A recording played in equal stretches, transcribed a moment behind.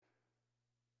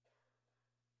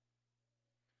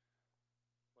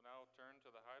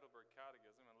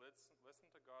listen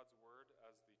to God's word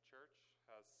as the church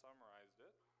has summarized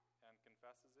it and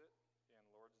confesses it in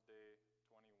Lord's Day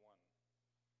 21.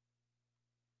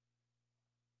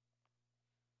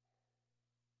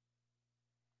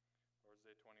 Lord's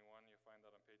Day 21, you find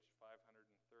that on page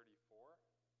 534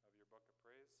 of your book of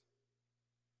praise.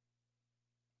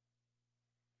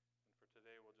 And for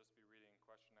today, we'll just be reading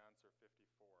question and answer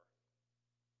 54.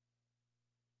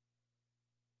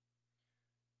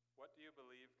 What do you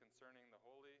believe concerning the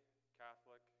Holy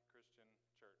Catholic Christian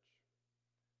Church?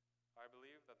 I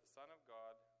believe that the Son of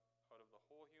God, out of the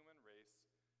whole human race,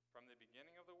 from the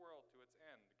beginning of the world to its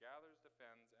end, gathers,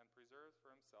 defends, and preserves for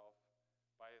himself,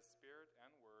 by his Spirit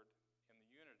and word, in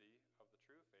the unity of the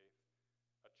true faith,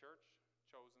 a church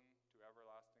chosen to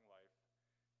everlasting life,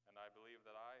 and I believe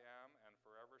that I am and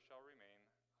forever shall remain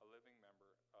a living member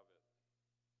of it.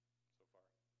 So far.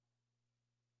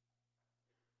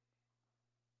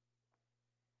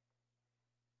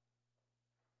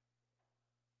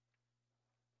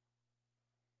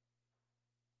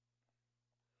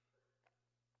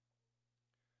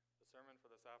 The sermon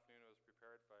for this afternoon was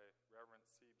prepared by Reverend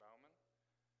C. Bauman,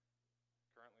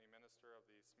 currently minister of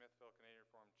the Smithville Canadian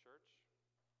Reformed Church.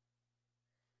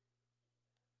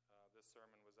 This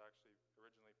sermon was actually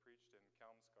originally preached in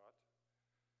Kelmscott.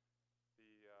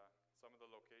 Some of the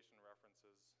location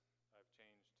references I've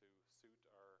changed to suit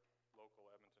our local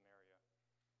Edmonton area.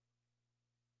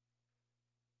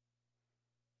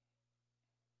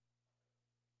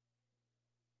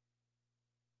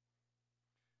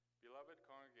 Beloved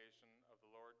congregation of the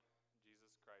Lord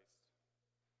Jesus Christ,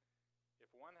 if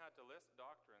one had to list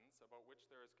doctrines about which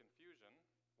there is confusion,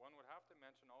 one would have to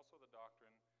mention also the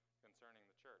doctrine concerning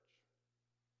the church.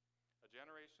 A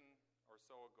generation or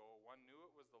so ago, one knew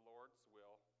it was the Lord's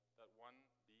will that one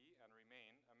be and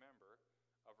remain a member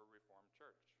of a Reformed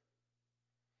church.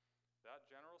 That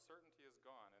general certainty is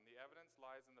gone, and the evidence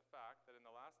lies in the fact that in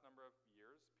the last number of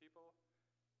years, people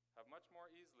have much more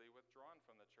easily withdrawn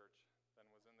from the church than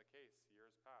was in the case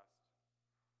years past.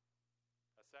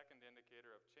 A second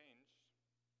indicator of change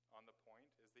on the point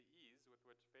is the ease with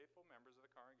which faithful members of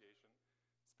the congregation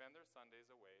spend their Sundays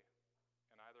away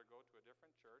and either go to a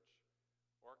different church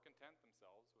or content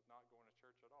themselves with not going to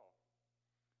church at all.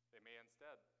 They may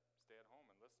instead stay at home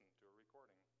and listen to a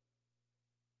recording.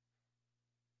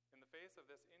 In the face of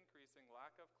this increasing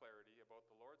lack of clarity about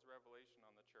the Lord's revelation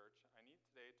on the church, I need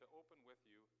today to open with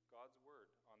you God's word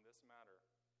on this matter.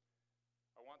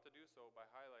 I want to do so by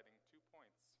highlighting 2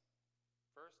 points.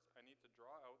 First, I need to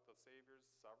draw out the Savior's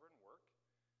sovereign work.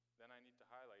 Then I need to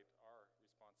highlight our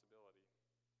responsibility.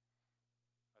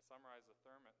 I summarize the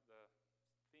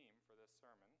theme for this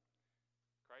sermon.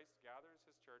 Christ gathers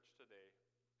his church today,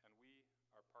 and we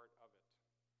are part of it.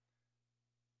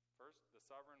 First, the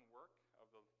sovereign work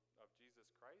of Jesus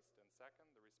Christ, and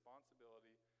second, the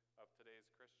responsibility of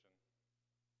today's Christian.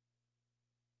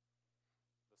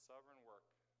 The sovereign work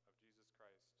of Jesus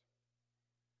Christ.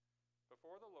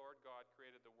 Before the Lord God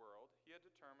created the world, he had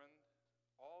determined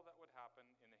all that would happen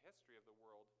in the history of the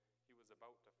world he was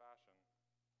about to fashion.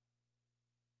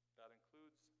 That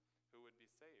includes who would be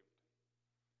saved.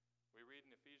 We read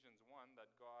in Ephesians 1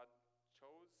 that God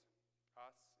chose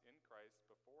us in Christ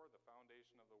before the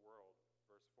foundation of the world,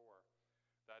 verse 4.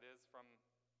 That is, from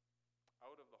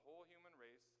out of the whole human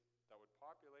race that would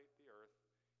populate the earth,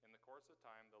 in the course of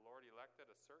time, the Lord elected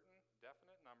a certain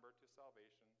definite number to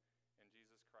salvation in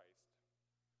Jesus Christ.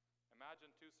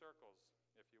 Imagine 2 circles,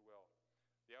 if you will.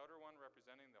 The outer one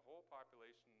representing the whole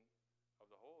population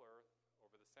of the whole earth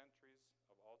over the centuries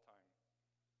of all time.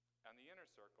 And the inner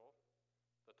circle,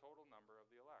 the total number of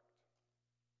the elect.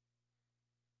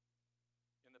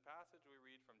 In the passage we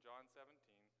read from John 17,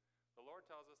 the Lord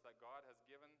tells us that God has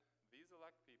given these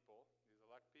elect people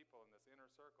in this inner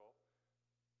circle,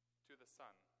 to the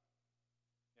Son.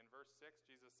 In verse 6,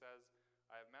 Jesus says,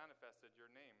 I have manifested your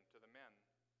name to the men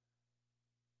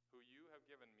who you have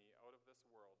given me out of this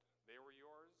world. They were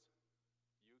yours,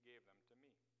 you gave them to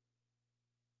me.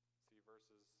 See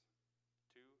verses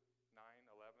 2, 9,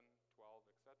 11,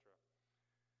 12, etc.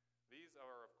 These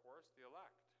are, of course, the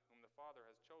elect, whom the Father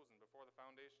has chosen before the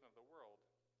foundation of the world.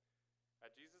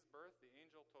 At Jesus' birth, the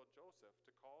angel told Joseph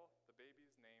to call the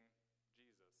baby's name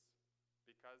Jesus,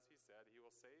 because he said he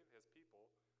will save his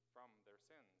people from their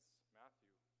sins.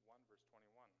 Matthew 1, verse 21.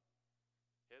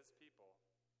 His people.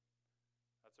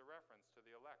 That's a reference to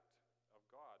the elect of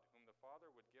God, whom the Father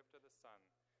would give to the Son.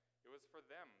 It was for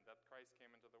them that Christ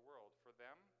came into the world, for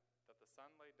them that the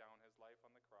Son laid down his life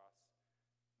on the cross.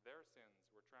 Their sins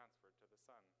were transferred to the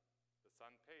Son. The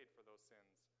Son paid for those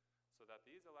sins, so that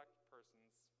these elect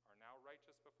persons are now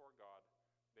righteous before God.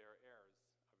 They are heirs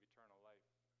of eternal life.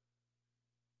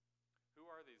 Who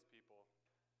are these people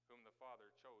whom the Father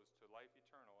chose to life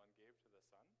eternal and gave to the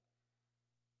Son?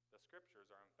 The Scriptures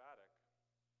are emphatic.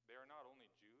 They are not only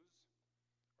Jews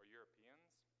or Europeans.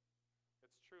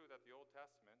 It's true that the Old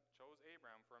Testament chose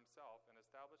Abraham for himself and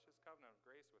established his covenant of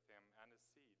grace with him and his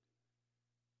seed.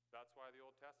 That's why the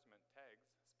Old Testament tags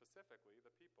specifically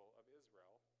the people of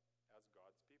Israel as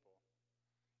God's people,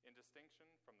 in distinction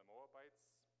from the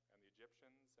Moabites and the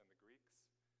Egyptians and the Greeks,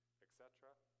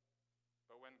 etc.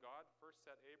 But when God first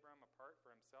set Abraham apart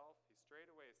for himself, he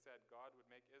straightway said God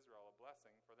would make Israel a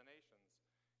blessing for the nations,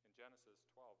 in Genesis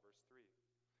 12, verse 3.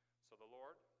 So the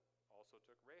Lord also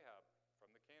took Rahab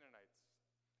from the Canaanites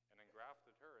and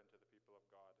engrafted her into the people of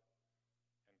God.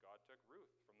 And God took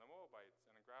Ruth from the Moabites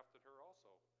and engrafted her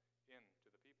also into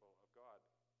the people of God.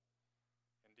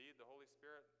 Indeed, the Holy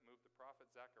Spirit moved the prophet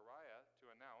Zechariah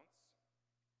to announce,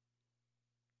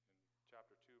 in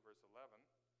chapter 2, verse 11,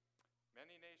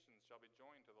 "Many nations shall be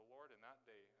joined to the Lord in that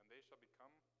day, and they shall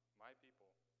become my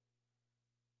people."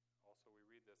 Also, we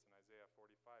read this in Isaiah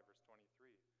 45, verse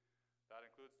 23. That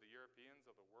includes the Europeans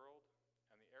of the world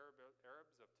and the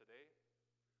Arabs of today.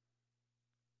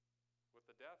 With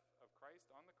the death of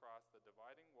Christ on the cross, the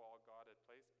dividing wall God had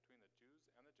placed between the Jews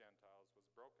and the Gentiles was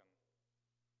broken.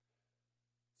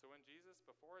 So when Jesus,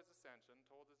 before his ascension,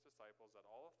 told his disciples that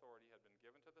all authority had been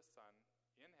given to the Son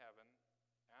in heaven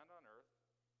and on earth,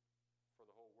 for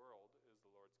the whole world is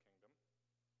the Lord's kingdom,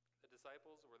 the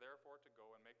disciples were therefore to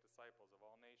go and make disciples of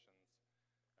all nations,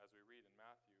 as we read in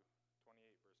Matthew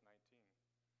 28, verse 19.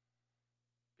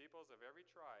 Peoples of every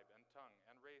tribe and tongue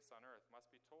and race on earth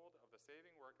must be told of the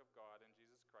saving work of God in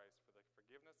Jesus Christ for the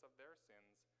forgiveness of their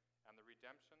sins and the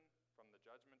redemption from the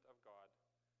judgment of God.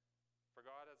 For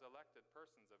God has elected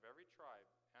persons of every tribe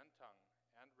and tongue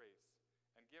and race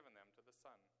and given them to the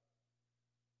Son.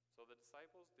 So the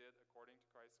disciples did according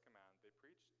to Christ's command. They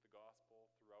preached the gospel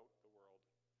throughout the world.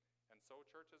 And so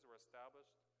churches were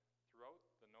established throughout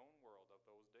the known world of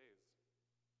those days.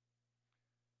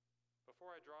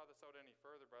 Before I draw this out any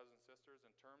further, brothers and sisters,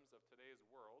 in terms of today's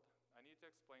world, I need to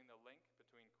explain the link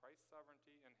between Christ's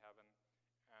sovereignty in heaven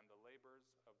and the labors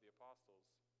of the apostles.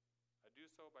 I do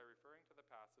so by referring to the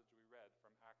passage we read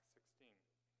from Acts 16.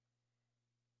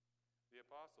 The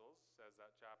apostles, says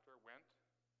that chapter, went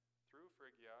through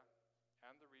Phrygia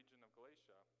and the region of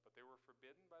Galatia, but they were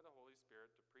forbidden by the Holy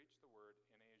Spirit to preach the word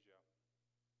in Asia.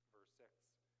 Verse 6.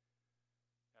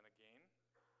 And again,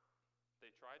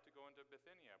 they tried to go into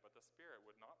Bithynia, but the Spirit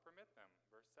would not permit them.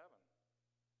 Verse 7.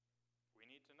 We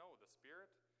need to know the Spirit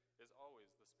is always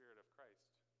the Spirit of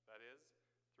Christ. That is,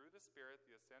 through the Spirit,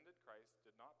 the ascended Christ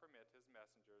did not permit his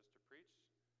messengers to preach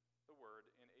the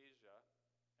word in Asia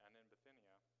and in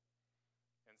Bithynia.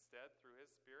 Instead, through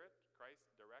his Spirit, Christ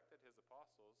directed his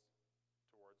apostles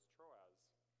towards Troas.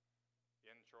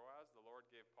 In Troas, the Lord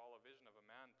gave Paul a vision of a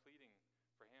man pleading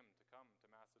for him to come to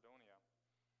Macedonia.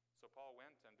 So Paul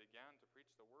went and began to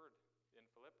preach the word in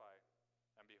Philippi.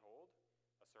 And behold,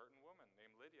 a certain woman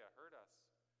named Lydia heard us.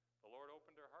 The Lord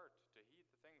opened her heart to heed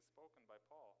the things spoken by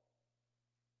Paul.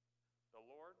 The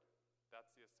Lord,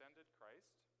 that's the ascended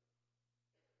Christ,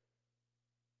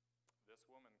 this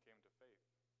woman came to faith.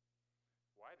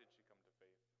 Why did she come to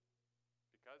faith?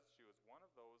 Because she was one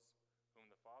of those whom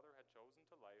the Father had chosen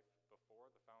to life before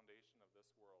the foundation of this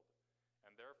world,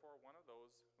 and therefore one of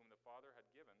those whom the Father had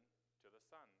given to the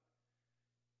Son.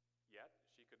 Yet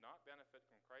she could not benefit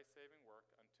from Christ's saving work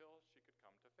until she could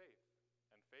come to faith.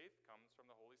 And faith comes from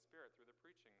the Holy Spirit through the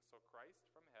preaching. So Christ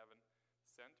from heaven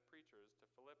sent preachers to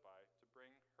Philippi to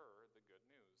bring her the good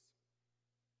news.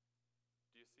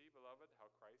 Do you see, beloved, how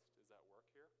Christ is at work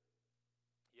here?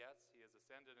 Yes, he has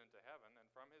ascended into heaven, and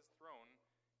from his throne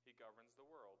he governs the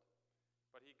world.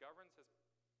 But he governs with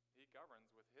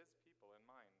his people in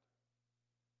mind.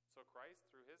 So Christ,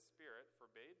 through his Spirit,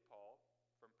 forbade Paul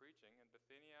from preaching in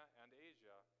Bithynia and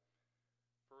Asia,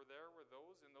 for there were in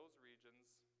those regions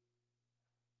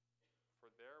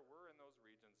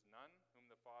none whom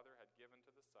the Father had given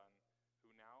to the Son,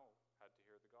 who now had to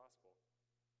hear the gospel.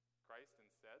 Christ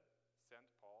instead sent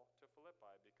Paul to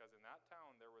Philippi, because in that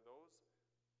town there were those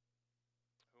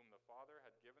whom the Father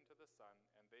had given to the Son,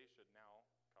 and they should now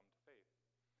come to faith.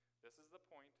 This is the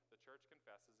point the church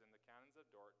confesses in the Canons of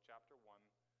Dort, chapter 1,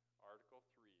 article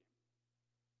 3.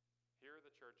 Here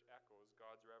the church echoes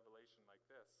God's revelation like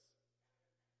this: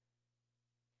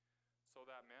 so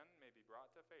that men may be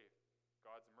brought to faith,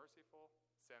 God mercifully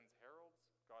sends heralds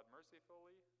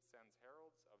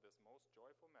of this most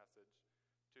joyful message,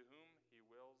 to whom he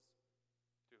will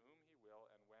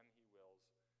and when he wills.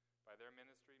 By their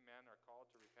ministry men are called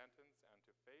to repentance and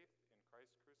to faith in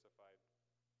Christ crucified.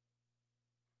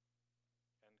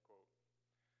 End quote.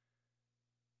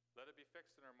 Let it be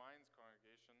fixed in our minds,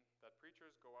 congregation, that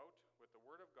preachers go out with the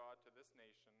word of God to this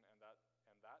nation and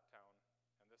that town,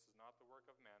 and this is not the work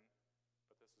of men,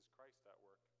 but this is Christ at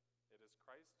work. It is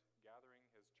Christ gathering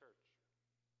his church.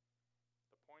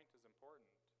 The point is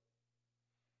important.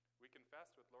 We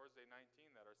confessed with Lord's Day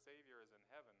 19 that our Savior is in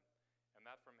heaven, and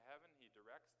that from heaven he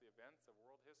directs the events of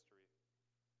world history.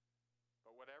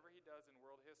 But whatever he does in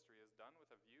world history is done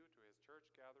with a view to his church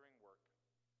gathering work.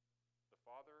 The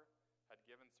Father had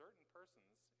given certain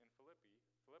persons in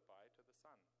Philippi to the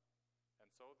Son, and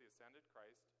so the ascended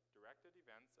Christ directed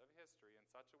events of history in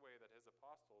such a way that his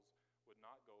apostles would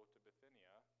not go to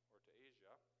Bithynia or to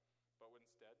Asia, but would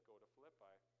instead go to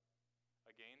Philippi.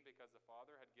 Again, because the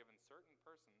Father had given certain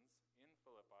persons in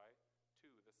Philippi to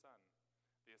the Son.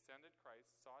 The ascended Christ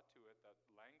saw to it that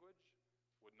language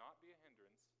would not be a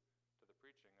hindrance to the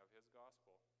preaching of his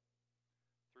gospel.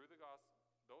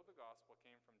 Though the gospel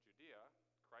came from Judea,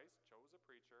 Christ chose a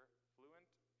preacher fluent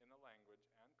in the language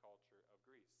and culture of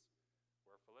Greece,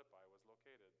 where Philippi was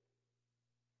located.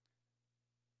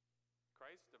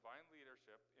 Christ's divine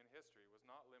leadership in history was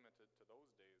not limited to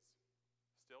those days.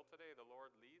 Still today, the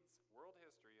Lord leads world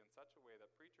history in such a way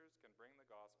that preachers can bring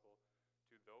the gospel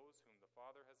to those whom the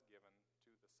Father has given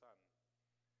to the Son.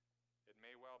 It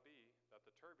may well be that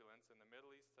the turbulence in the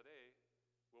Middle East today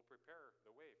will prepare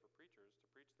the way for preachers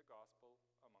to preach the gospel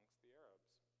amongst the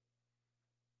Arabs.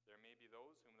 There may be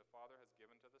those whom the Father has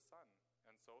given to the Son,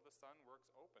 and so the Son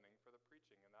works opening for the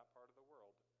preaching in that part of the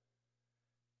world.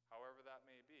 However that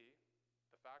may be,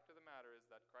 the fact of the matter is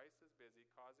that Christ is busy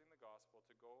causing the gospel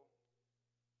to go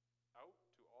out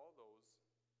to all those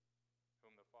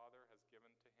whom the Father has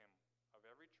given to him, of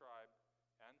every tribe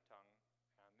and tongue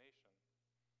and nation.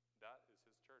 That is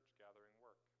his church gathering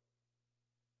work.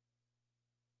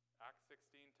 Acts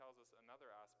 16 tells us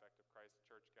another aspect of Christ's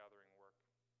church gathering work.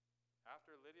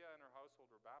 After Lydia and her household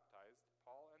were baptized,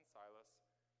 Paul and Silas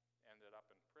ended up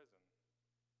in prison.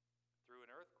 Through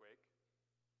an earthquake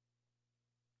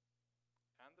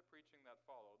and the preaching that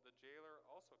followed, the jailer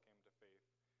also came to faith.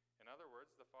 In other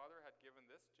words, the Father had given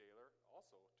this jailer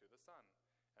also to the Son,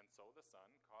 and so the Son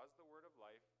caused the word of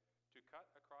life to cut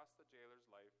across the jailer's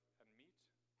life and meet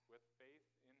with faith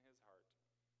in his heart.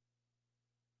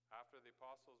 After the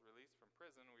apostles released from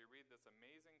prison, we read this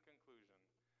amazing conclusion.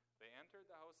 They entered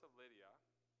the house of Lydia,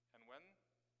 and when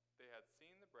they had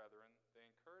seen the brethren, they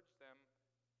encouraged them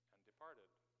and departed.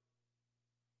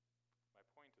 My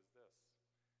point is this.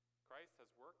 Christ has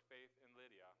worked faith in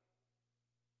Lydia,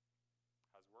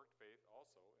 has worked faith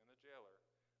also in the jailer.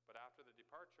 But after the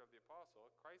departure of the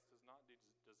apostle, Christ does not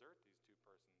desert these two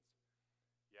persons.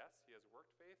 Yes, he has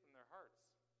worked faith in their hearts,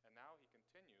 and now he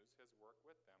continues his work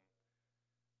with them.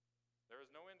 There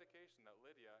is no indication that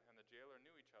Lydia and the jailer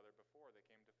knew each other before they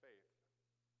came to faith.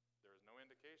 There is no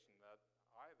indication that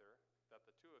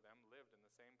the two of them lived in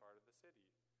the same part of the city.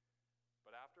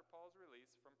 But after Paul's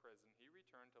release from prison, he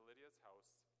returned to Lydia's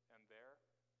house, and there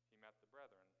he met the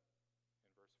brethren,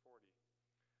 in verse 40.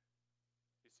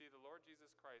 You see, the Lord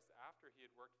Jesus Christ, after he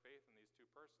had worked faith in these two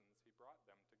persons, he brought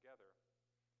them together.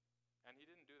 And he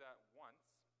didn't do that once,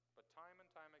 but time and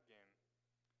time again.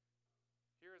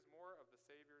 Here is more of the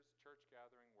Savior's church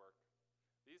gathering work.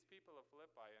 These people of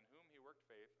Philippi in whom he worked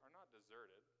faith are not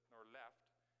deserted nor left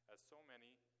as so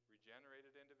many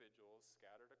regenerated individuals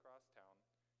scattered across town,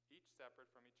 each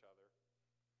separate from each other.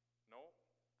 No,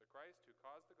 the Christ who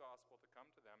caused the gospel to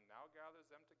come to them now gathers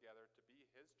them together to be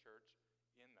his church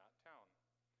in that town.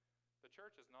 The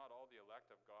church is not all the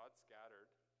elect of God scattered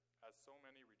as so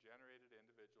many regenerated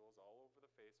individuals all over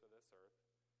the face of this earth.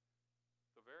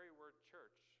 The very word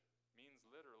church means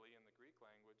literally in the Greek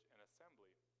language an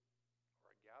assembly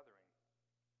or a gathering.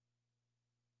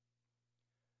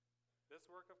 This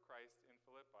work of Christ in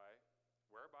Philippi,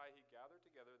 whereby he gathered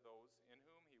together those in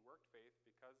whom he worked faith,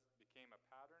 became a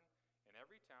pattern in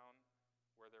every town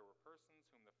where there were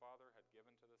persons whom the Father had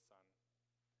given to the Son.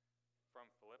 From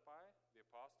Philippi, the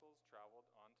apostles traveled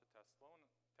on to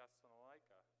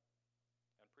Thessalonica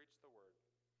and preached the word.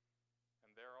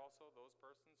 And there also those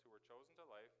persons who were chosen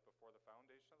to life before the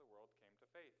foundation of the world came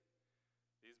to faith.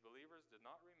 These believers did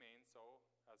not remain so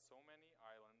many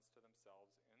islands to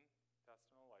themselves in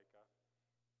Thessalonica,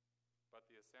 but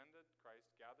the ascended Christ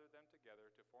gathered them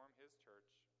together to form his church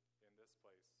in this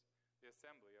place, the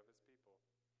assembly of his people.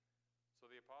 So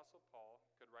the Apostle Paul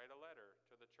could write a letter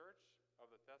to the church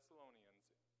of the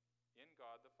Thessalonians in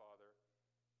God the Father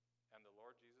and the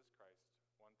Lord Jesus Christ,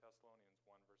 1 Thessalonians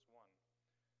 1 verse 1.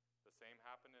 The same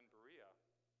happened in Berea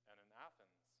and in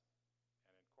Athens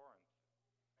and in Corinth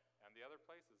and the other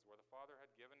places where the Father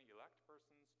had given elect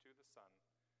persons to the Son.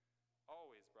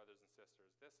 Always, brothers and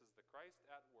sisters, this is the Christ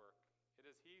at work. It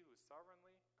is he who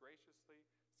sovereignly, graciously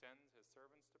sends his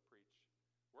servants to preach,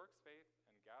 works faith,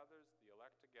 and gathers the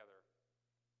elect together.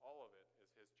 All of it is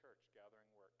his church gathering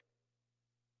work.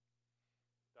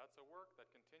 That's a work that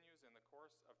continues in the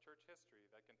course of church history,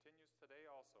 that continues today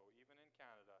also, even in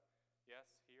Canada. Yes,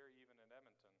 here even in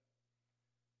Edmonton.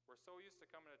 We're so used to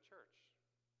coming to church,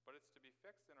 but it's to be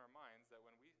fixed in our minds that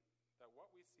what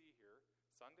we see here,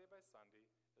 Sunday by Sunday,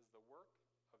 is the work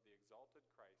of the exalted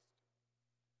Christ.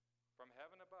 From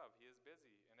heaven above, he is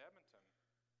busy in Edmonton,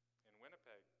 in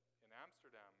Winnipeg, in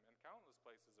Amsterdam, and countless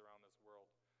places around this world,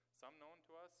 some known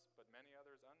to us, but many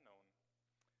others unknown.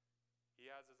 He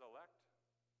has his elect,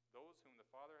 those whom the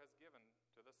Father has given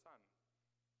to the Son.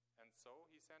 And so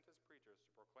he sent his preachers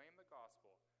to proclaim the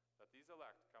gospel, that these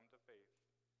elect come to faith.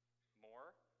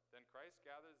 More, then Christ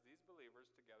gathers these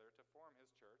believers together to form his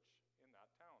church in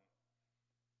that town.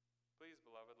 Please,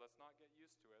 beloved, let's not get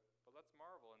used to it, but let's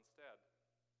marvel instead.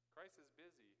 Christ is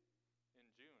busy in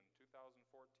June 2014,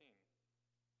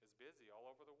 is busy all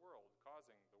over the world,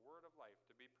 causing the word of life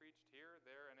to be preached here,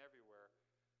 there, and everywhere.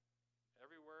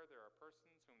 Everywhere there are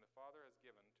persons whom the Father has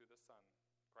given to the Son.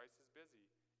 Christ is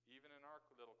busy, even in our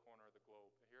little corner of the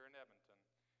globe, here in Edmonton,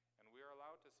 and we are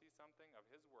allowed to see something of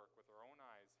his work with our own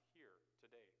eyes here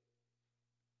today.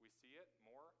 We see it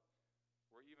more,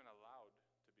 we're even allowed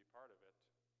to be part of it.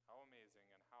 How amazing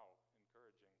and how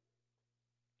encouraging.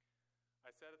 I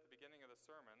said at the beginning of the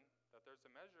sermon that there's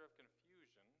a measure of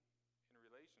confusion in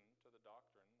relation to the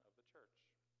doctrine of the church.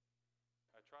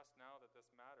 I trust now that this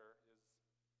is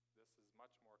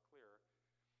much more clear,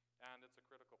 and it's a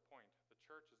critical point. The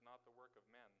church is not the work of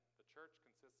men. The church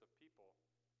consists of people,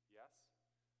 yes,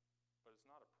 but it's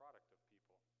not a product of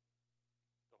people.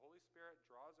 The Holy Spirit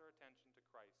draws our attention to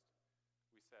Christ,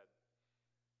 we said,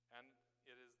 and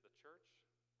it is the church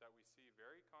that we see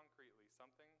very concretely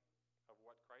something of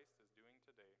what Christ is doing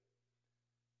today.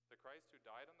 The Christ who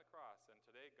died on the cross and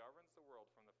today governs the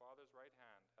world from the Father's right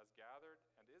hand has gathered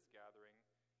and is gathering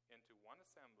into one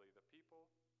assembly the people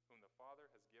whom the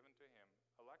Father has given to him,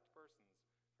 elect persons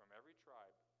from every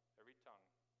tribe, every tongue,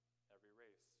 every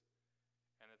race.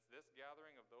 And it's this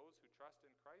gathering of those who trust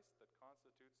in Christ that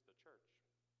constitutes the church.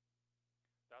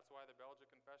 That's why the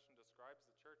Belgian Confession describes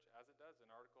the church as it does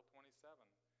in Article 27.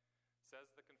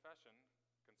 Says the confession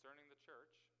concerning the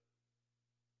church,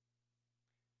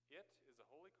 it is a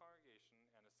holy congregation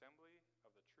and assembly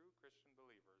of the true Christian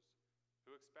believers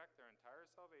who expect their entire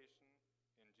salvation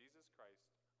in Jesus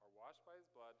Christ, are washed by his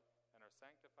blood, and are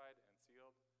sanctified and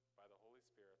sealed by the Holy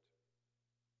Spirit.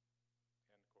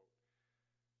 End quote.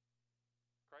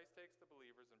 Christ takes the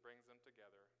believers and brings them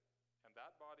together, and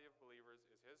that body of believers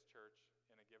is his church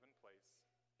in a given place.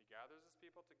 He gathers his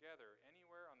people together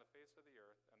anywhere on the face of the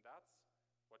earth, and that's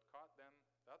what caught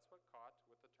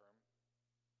with the term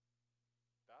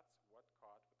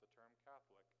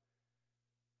Catholic.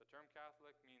 The term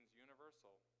Catholic means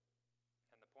universal,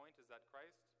 and the point is that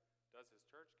Christ does his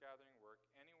church gathering work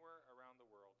anywhere around the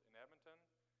world, in Edmonton,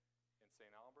 in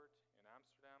St. Albert, in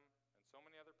Amsterdam, and so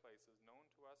many other places known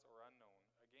to us or unknown.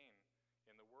 Again,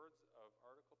 in the words of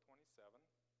Article 27,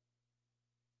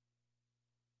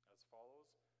 as follows,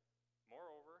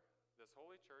 moreover, this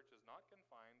holy church is not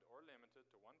confined or limited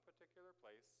to one particular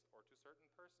place or to certain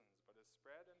persons, but is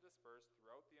spread and dispersed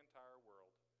throughout the entire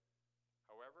world.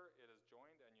 However, it is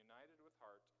joined and united with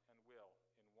heart and will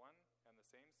in one and the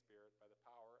same Spirit by the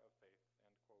power of faith.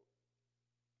 End quote.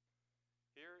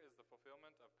 Here is the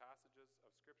fulfillment of passages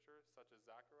of Scripture such as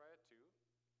Zechariah 2,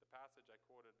 the passage I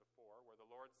quoted before, where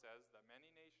the Lord says that many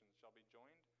nations shall be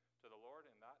joined to the Lord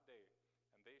in that day,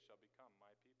 and they shall become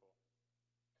my people.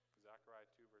 Zechariah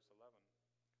 2, verse 11.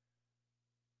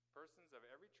 Persons of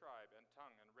every tribe and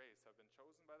tongue and race have been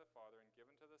chosen by the Father and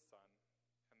given to the Son,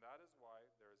 and that is why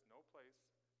there is no place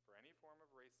for any form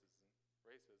of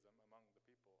racism among the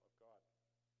people of God.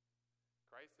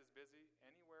 Christ is busy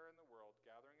anywhere in the world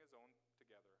gathering his own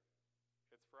together.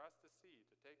 It's for us to see,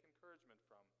 to take encouragement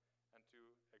from, and to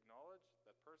acknowledge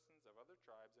that persons of other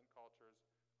tribes and cultures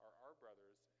are our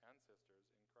brothers and sisters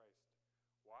in Christ,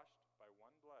 washed by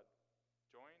one blood,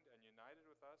 joined and united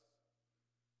with us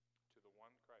to the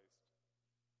one Christ.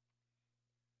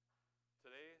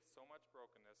 Today, so much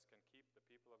brokenness can keep the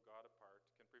people of God apart,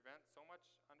 can prevent so much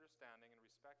understanding and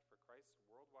respect for Christ's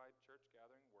worldwide church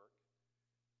gathering work.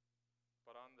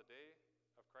 But on the day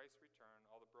of Christ's return,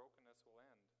 all the brokenness will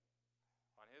end.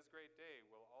 On his great day,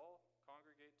 we'll all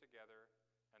congregate together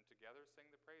and together sing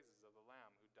the praises of the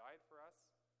Lamb who died for us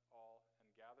all and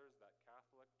gathers that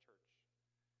Catholic church.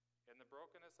 In the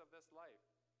brokenness of this life,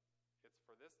 it's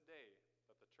for this day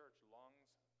that the church longs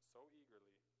so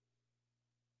eagerly.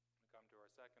 We come to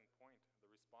our second point, the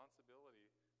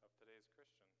responsibility of of today's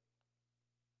Christian.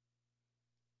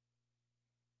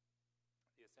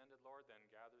 The ascended Lord then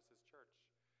gathers his church.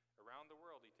 Around the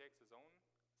world, he takes his own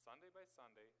Sunday by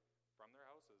Sunday from their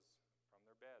houses, from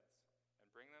their beds, and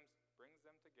brings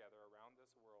them together around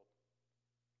this world.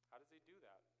 How does he do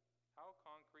that? How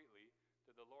concretely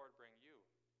did the Lord bring you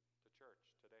to church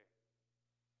today?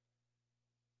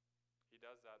 He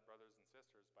does that, brothers and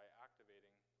sisters, by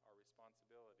activating our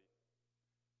responsibility.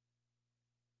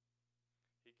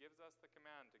 He gives us the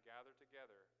command to gather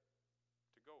together,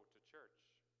 to go to church.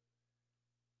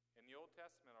 In the Old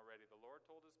Testament already, the Lord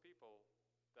told his people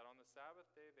that on the Sabbath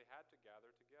day they had to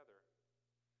gather together.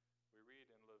 We read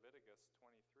in Leviticus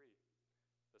 23,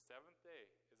 "The seventh day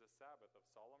is a Sabbath of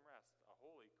solemn rest, a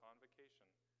holy convocation,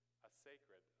 a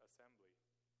sacred assembly."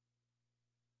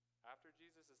 After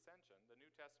Jesus' ascension, the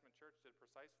New Testament church did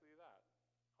precisely that.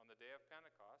 On the day of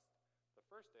Pentecost, the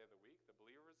first day of the week, the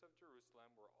believers of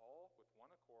Jerusalem were all with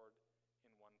one accord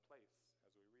in one place,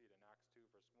 as we read in Acts 2,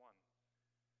 verse 1.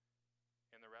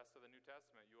 In the rest of the New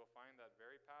Testament, you will find that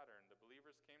very pattern. The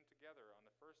believers came together on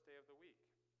the first day of the week.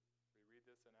 We read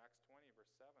this in Acts 20,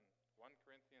 verse 7, 1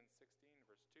 Corinthians 16,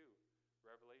 verse 2,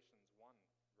 Revelations 1,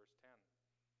 verse 10.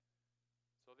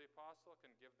 So the apostle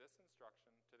can give this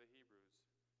instruction to the Hebrews: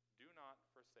 "Do not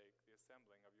forsake the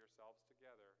assembling of yourselves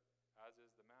together, as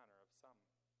is the manner of some."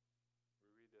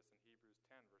 We read this in Hebrews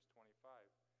 10, verse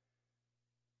 25.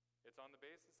 It's on the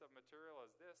basis of material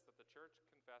as this that the church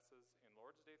confesses in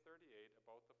Lord's Day 38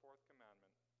 about the fourth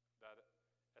commandment, that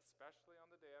especially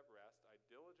on the day of rest, I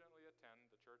diligently attend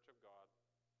the church of God.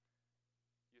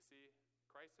 You see,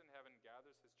 Christ in heaven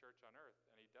gathers his church on earth,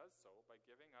 and he does so by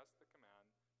giving us the command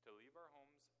to leave our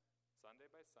homes Sunday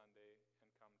by Sunday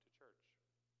and come to church.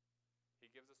 He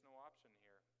gives us no option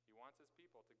here. He wants his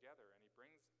people together, and he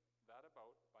brings that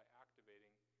about by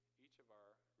activating each of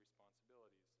our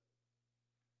responsibilities.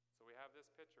 So we have this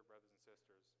picture, brothers and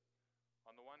sisters.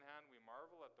 On the one hand, we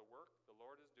marvel at the work the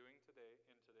Lord is doing today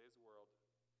in today's world,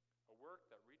 a work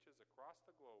that reaches across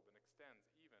the globe and extends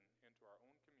even into our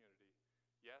own community,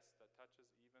 yes, that touches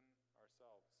even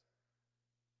ourselves.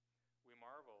 We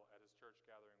marvel at his church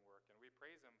gathering work, and we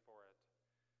praise him for it.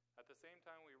 At the same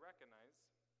time, we recognize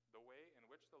the way in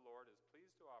which the Lord is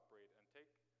pleased to operate and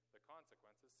take the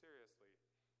consequences seriously.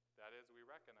 That is, we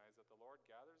recognize that the Lord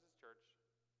gathers his church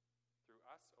through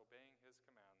us obeying his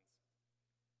commands.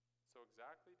 So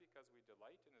exactly because we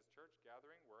delight in his church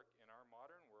gathering work in our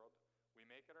modern world, we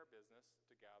make it our business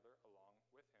to gather along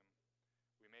with him.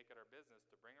 We make it our business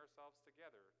to bring ourselves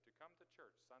together, to come to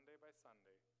church Sunday by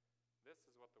Sunday. This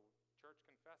is what the church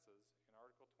confesses in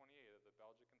Article 28 of the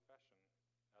Belgic Confession,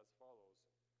 as follows.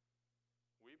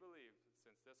 We believe,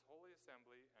 since this holy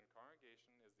assembly and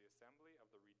congregation is the assembly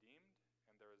of the redeemed,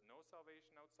 and there is no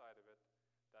salvation outside of it,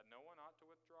 that no one ought to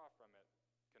withdraw from it,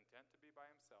 content to be by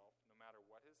himself, no matter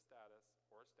what his status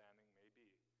or standing may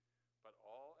be. But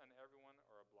all and everyone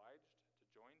are obliged to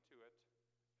join to it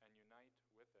and unite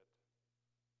with it.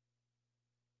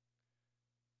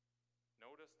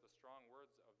 Notice the strong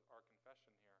words of our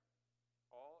confession here.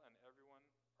 All and everyone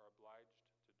are obliged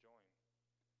to join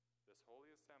this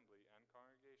holy assembly and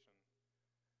congregation.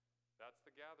 That's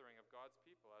the gathering of God's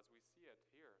people as we see it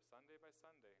here, Sunday by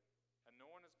Sunday, and no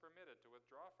one is permitted to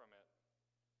withdraw from it.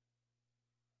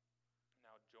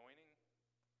 Now, joining,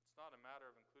 it's not a matter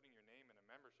of including your name in a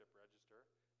membership register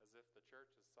as if the church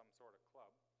is some sort of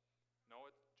club. No,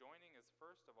 joining is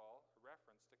first of all a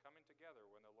reference to coming together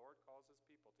when the Lord calls his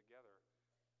people together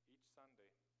each Sunday.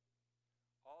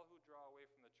 All who draw away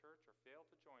from the church or fail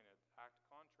to join it act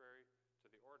contrary to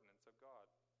the ordinance of God.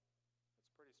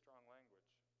 It's pretty strong language.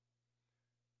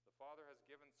 The Father has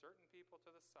given certain people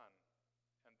to the Son,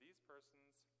 and these persons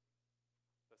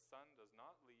the Son does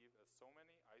not leave as so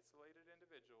many isolated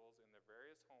individuals in their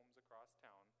various homes across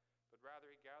town, but rather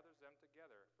he gathers them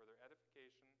together for their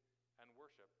edification and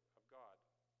worship of God.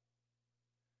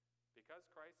 Because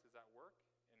Christ is at work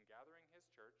in gathering his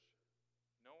church,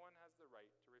 no one has the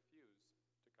right to refuse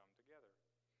to come together.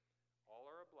 All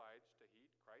are obliged to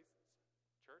heed Christ's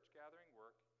church gathering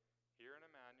work here in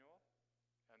Emmanuel,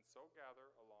 and so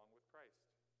gather along with Christ.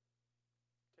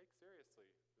 Take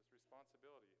seriously this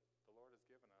responsibility the Lord has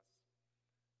given us.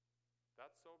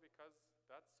 That's so because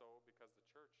the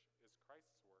church is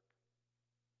Christ's work.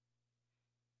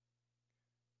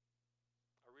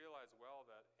 I realize well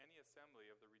that any assembly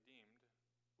of the redeemed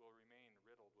will remain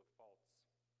riddled with faults.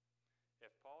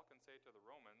 If Paul can say to the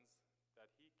Romans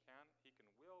that he can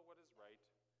will what is right,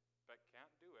 but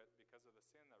can't do it because of the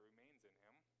sin that remains in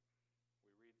him,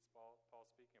 we read Paul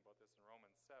speaking about this in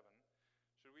Romans 7,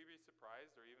 should we be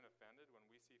surprised or even offended when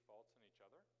we see faults in each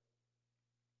other?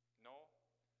 No,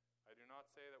 I do not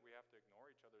say that we have to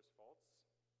ignore each other's faults.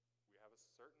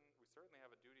 We certainly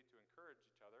have a duty to encourage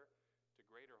each other to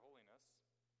greater holiness.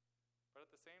 But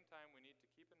at the same time, we need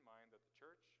to keep in mind that the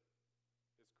church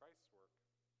is Christ's work.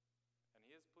 And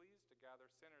he is pleased to gather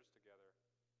sinners together,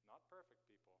 not perfect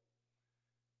people.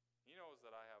 He knows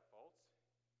that I have faults,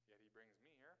 yet he brings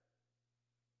me here.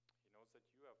 He knows that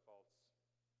you have faults,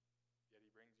 yet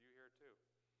he brings you here too.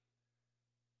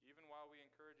 Even while we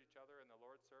encourage each other in the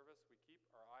Lord's service, we keep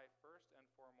our eye first and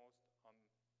foremost on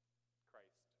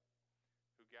Christ,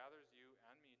 who gathers you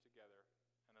and me together.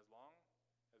 And as long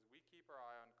as we keep our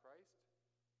eye on Christ,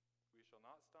 we shall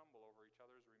not stumble over each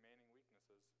other's remaining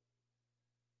weaknesses.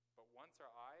 But once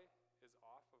our eye is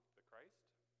off of the Christ,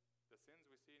 the sins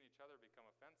we see in each other become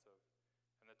offensive,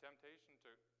 and the temptation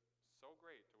so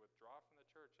great to withdraw from the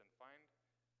church and find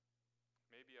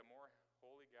maybe a more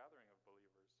holy gathering of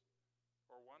believers,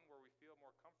 or one where we feel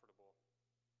more comfortable.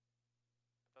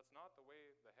 But that's not the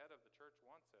way the head of the church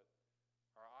wants it.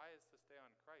 Our eye is to stay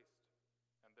on Christ,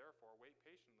 and therefore wait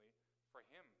patiently for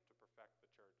him to perfect the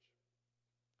church.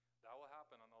 That will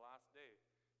happen on the last day,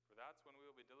 for that's when we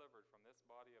will be delivered from this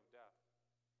body of death,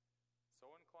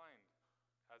 so inclined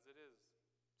as it is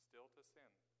still to sin.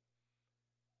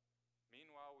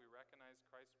 Meanwhile, we recognize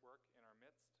Christ's work in our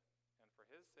midst, and for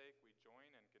his sake we join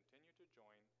and continue to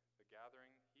join the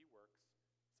gathering he works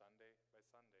Sunday by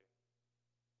Sunday.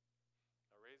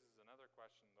 That raises another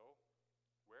question, though.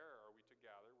 Where are we to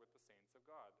gather with the saints of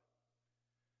God?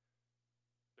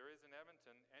 There is in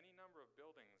Edmonton any number of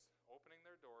buildings opening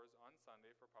their doors on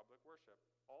Sunday for public worship,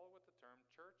 all with the term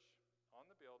church on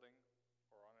the building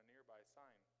or on a nearby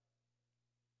sign.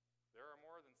 There are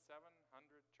more than 700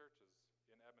 churches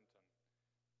in Edmonton,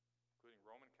 including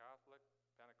Roman Catholic,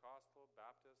 Pentecostal,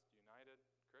 Baptist, United,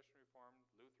 Christian Reformed,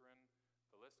 Lutheran,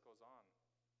 the list goes on.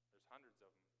 There's hundreds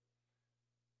of them.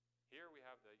 Here we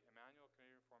have the Emmanuel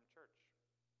Canadian Reformed Church.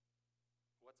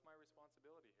 What's my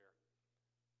responsibility here?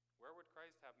 Where would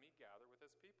Christ have me gather with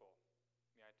his people?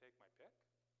 May I take my pick?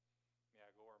 May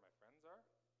I go where my friends are?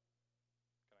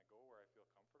 Can I go where I feel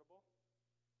comfortable?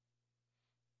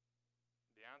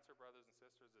 The answer, brothers and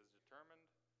sisters, is determined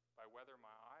by whether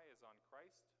my eye is on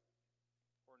Christ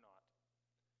or not.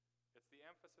 It's the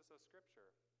emphasis of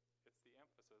Scripture. It's the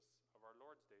emphasis of our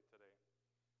Lord's Day today.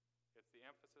 It's the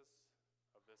emphasis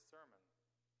of this sermon.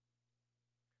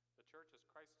 The church is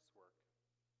Christ's work.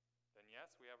 Then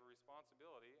yes, we have a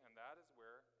responsibility, and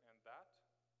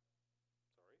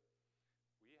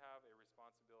we have a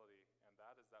responsibility, and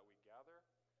that is that we gather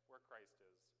where Christ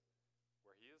is,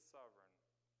 where he is sovereign,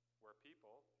 where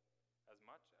people, as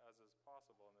much as is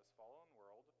possible in this fallen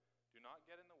world, do not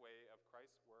get in the way of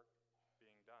Christ's work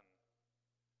being done.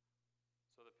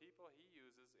 So the people he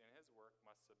uses in his work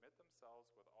must submit themselves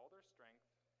with all their strength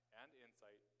and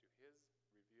insight to his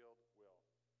revealed will.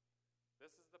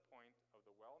 This is the point of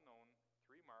the well-known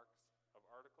 3 marks of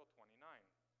Article 29.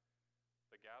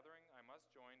 The gathering I must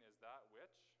join is that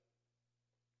which,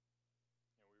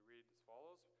 and we read as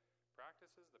follows,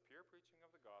 practices the pure preaching of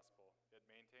the gospel. It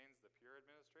maintains the pure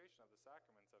administration of the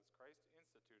sacraments as Christ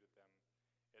instituted them.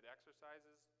 It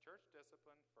exercises church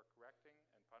discipline for correcting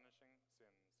and punishing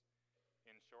sins.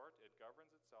 In short, it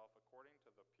governs itself according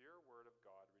to the pure word of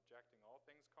God, rejecting all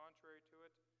things contrary to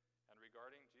it, and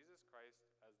regarding Jesus Christ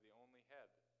as the only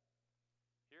head.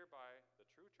 Hereby, the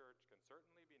true church can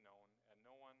certainly be known, and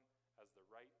no one has the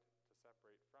right to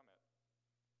separate from it.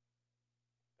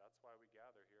 That's why we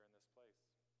gather here in this place.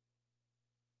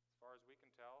 As far as we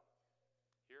can tell,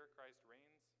 here Christ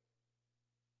reigns,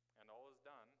 and all is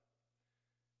done,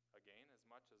 again, as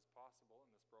much as possible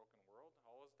in this broken world,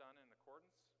 all is done in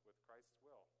accordance with Christ's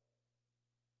will.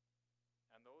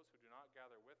 And those who do not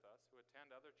gather with us, who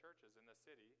attend other churches in the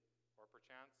city, or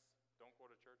perchance don't go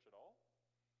to church at all,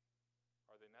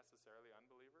 are they necessarily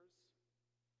unbelievers?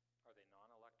 Are they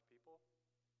non-elect people?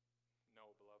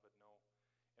 No, beloved, no.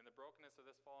 In the brokenness of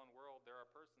this fallen world, there are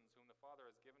persons whom the Father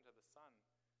has given to the Son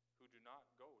who do not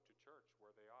go to church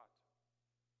where they ought.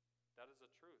 That is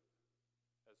a truth,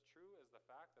 as true as the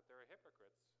fact that there are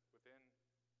hypocrites within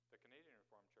the Canadian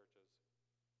Reformed churches.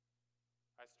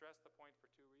 I stress the point for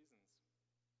 2 reasons.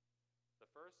 The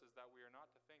first is that we are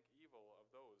not to think evil of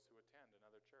those who attend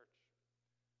another church.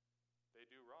 They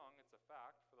do wrong, it's a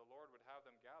fact, for the Lord would have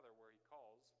them gather where he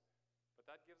calls, but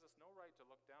that gives us no right to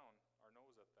look down our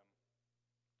nose at them.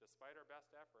 Despite our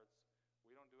best efforts,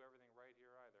 we don't do everything right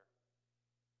here either.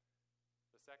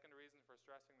 The second reason for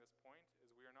stressing this point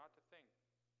is we are not to think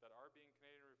that our being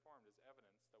Canadian Reformed is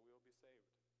evidence that we will be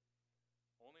saved.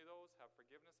 Only those have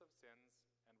forgiveness of sins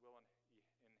and will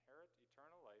inherit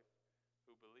eternal life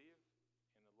who believe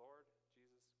in the Lord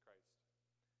Jesus Christ.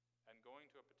 And and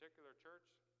going to a particular church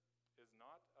is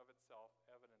not of itself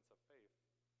evidence of faith.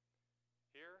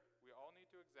 Here, we all need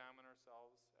to examine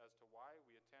ourselves as to why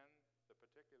we attend the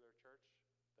particular church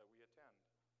that we attend.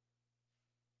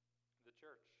 The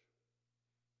church.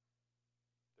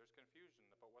 There's confusion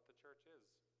about what the church is,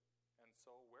 and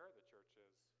so where the church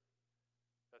is.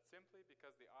 That's simply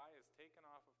because the eye is taken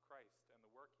off of Christ and the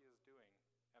work he is doing,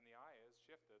 and the eye is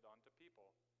shifted onto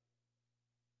people.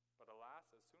 But alas,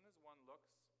 as soon as one looks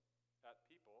at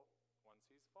people, one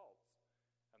sees faults.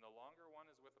 And the longer one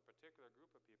is with a particular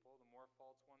group of people, the more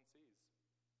faults one sees.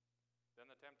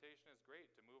 Then the temptation is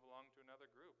great to move along to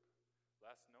another group,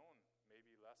 less known,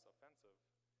 maybe less offensive.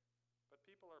 But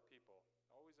people are people,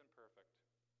 always imperfect,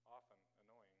 often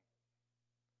annoying.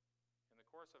 In the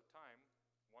course of time,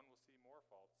 one will see more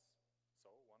faults,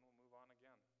 so one will move on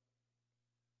again.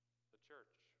 The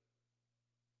church.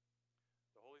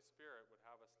 The Holy Spirit would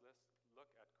have us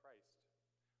look at Christ.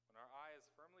 When our eye is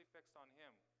firmly fixed on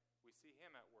him, we see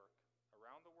him at work,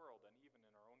 around the world and even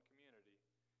in our own community.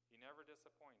 He never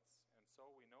disappoints, and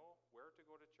so we know where to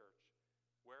go to church,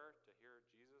 where to hear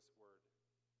Jesus' word,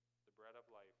 the bread of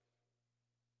life.